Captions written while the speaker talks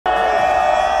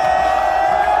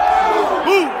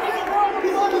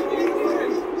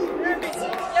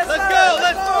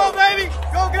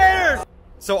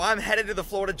So I'm headed to the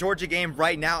Florida-Georgia game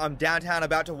right now. I'm downtown,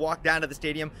 about to walk down to the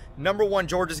stadium. #1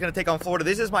 Georgia's gonna take on Florida.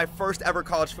 This is my first ever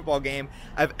college football game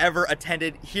I've ever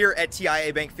attended here at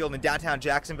TIAA Bank Field in downtown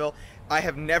Jacksonville. I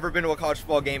have never been to a college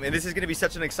football game, and this is gonna be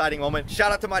such an exciting moment.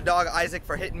 Shout out to my dog, Isaac,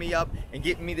 for hitting me up and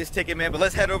getting me this ticket, man. But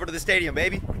let's head over to the stadium,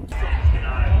 baby. God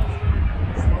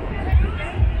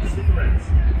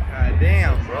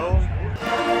damn, bro.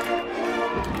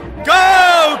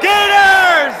 Go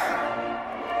Gators!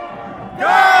 Go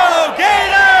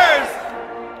Gators!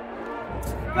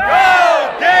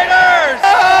 Go Gators!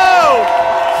 Oh!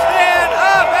 Stand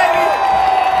up, baby!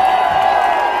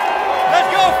 Let's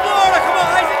go Florida! Come on,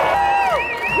 Isaac!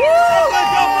 Woo!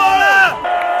 Let's go Florida!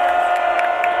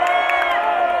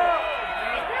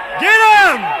 Get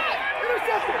him!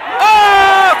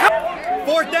 Oh! Come.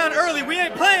 4th down early. We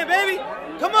ain't playing, baby.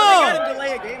 Come on! They gotta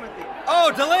delay a game, I think.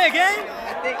 Oh, delay a game?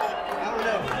 I think. I don't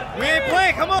know. We ain't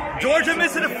playing, come on. Georgia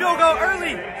missing a field goal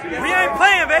early. We ain't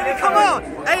playing, baby, come on.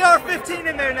 AR-15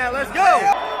 in there now, let's go.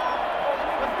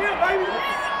 Let's go, baby.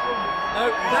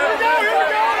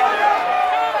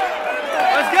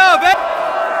 Let's go, baby.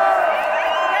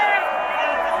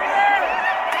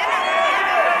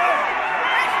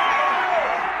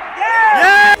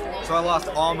 Yeah! So I lost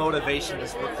all motivation to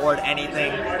record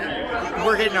anything.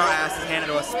 We're getting our asses handed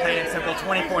to us, plain and simple,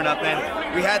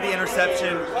 24-0. We had the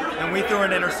interception, and we threw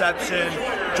an interception.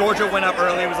 Georgia went up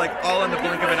early. It was like all in the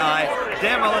blink of an eye.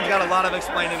 Dan Mullen's got a lot of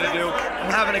explaining to do.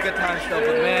 I'm having a good time still,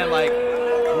 but man, like,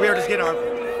 we are just getting our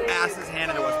asses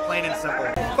handed to us, plain and simple.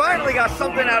 Finally got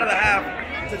something out of the half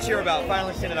to cheer about.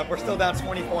 Finally standing up. We're still down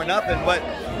 24-0, but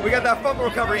we got that fumble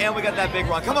recovery and we got that big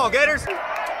run. Come on, Gators!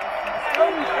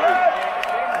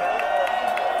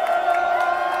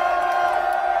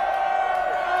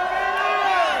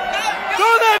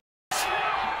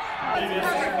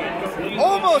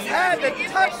 Almost had the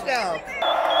touchdown.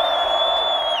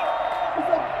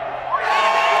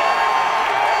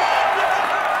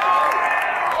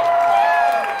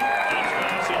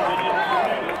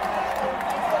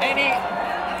 And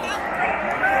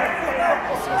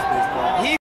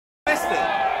he missed it.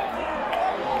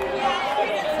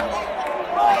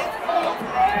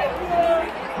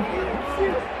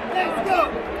 Let's go.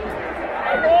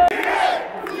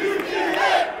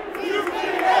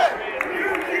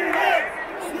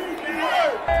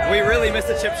 We really missed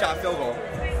a chip shot field goal.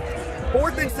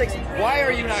 4th and 6. Why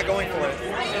are you not going for it?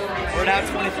 We're now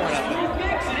 24-0.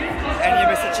 And you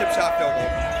missed a chip shot field goal.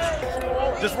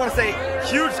 Just want to say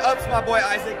huge ups to my boy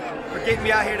Isaac for getting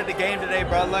me out here to the game today,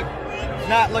 bro. Look, it's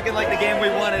not looking like the game we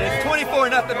wanted. It's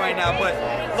 24-0 right now, but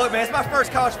look, man, it's my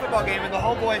first college football game, and the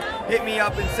homeboy hit me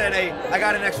up and said, hey, I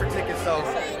got an extra ticket, so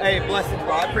hey, blessings,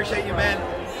 bro. I appreciate you, man.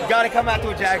 You got to come out to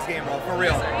a Jags game, bro, for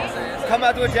real. Come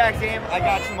out to a Jags game. I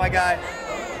got you, my guy.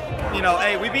 You know,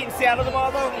 hey, we beating Seattle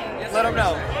tomorrow, though? Yes, let them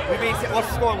know. We beat. What's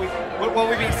the score? What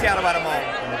we beat Seattle by tomorrow?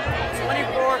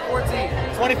 24-14.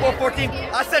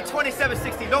 24-14. I said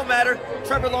 27-16. Don't matter.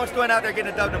 Trevor Lawrence going out there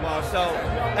getting a dub tomorrow. So,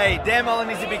 hey, Dan Mullen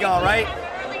needs to be gone, right?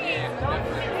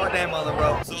 Fuck Dan Mullen,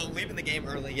 bro. So, leaving the game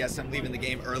early. Yes, I'm leaving the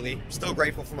game early. Still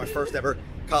grateful for my first ever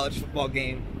college football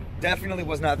game. Definitely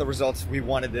was not the results we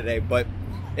wanted today, but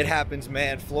it happens,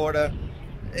 man. Florida,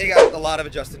 they got a lot of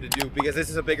adjusting to do because this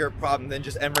is a bigger problem than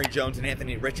just Emory Jones and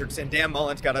Anthony Richardson. Dan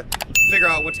Mullen's got to figure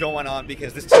out what's going on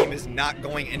because this team is not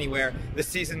going anywhere. The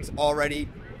season's already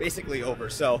basically over.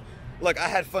 So, look, I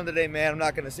had fun today, man. I'm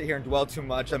not going to sit here and dwell too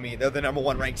much. I mean, they're the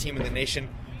 #1 ranked team in the nation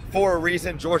for a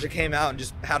reason. Georgia came out and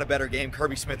just had a better game.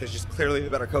 Kirby Smith is just clearly the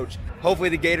better coach. Hopefully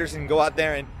the Gators can go out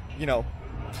there and, you know,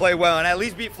 play well and at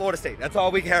least beat Florida State. That's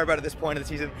all we care about at this point of the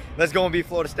season. Let's go and beat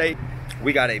Florida State.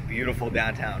 We got a beautiful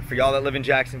downtown. For y'all that live in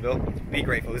Jacksonville, be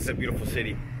grateful. This is a beautiful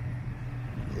city.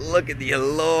 Look at the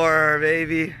allure,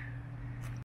 baby.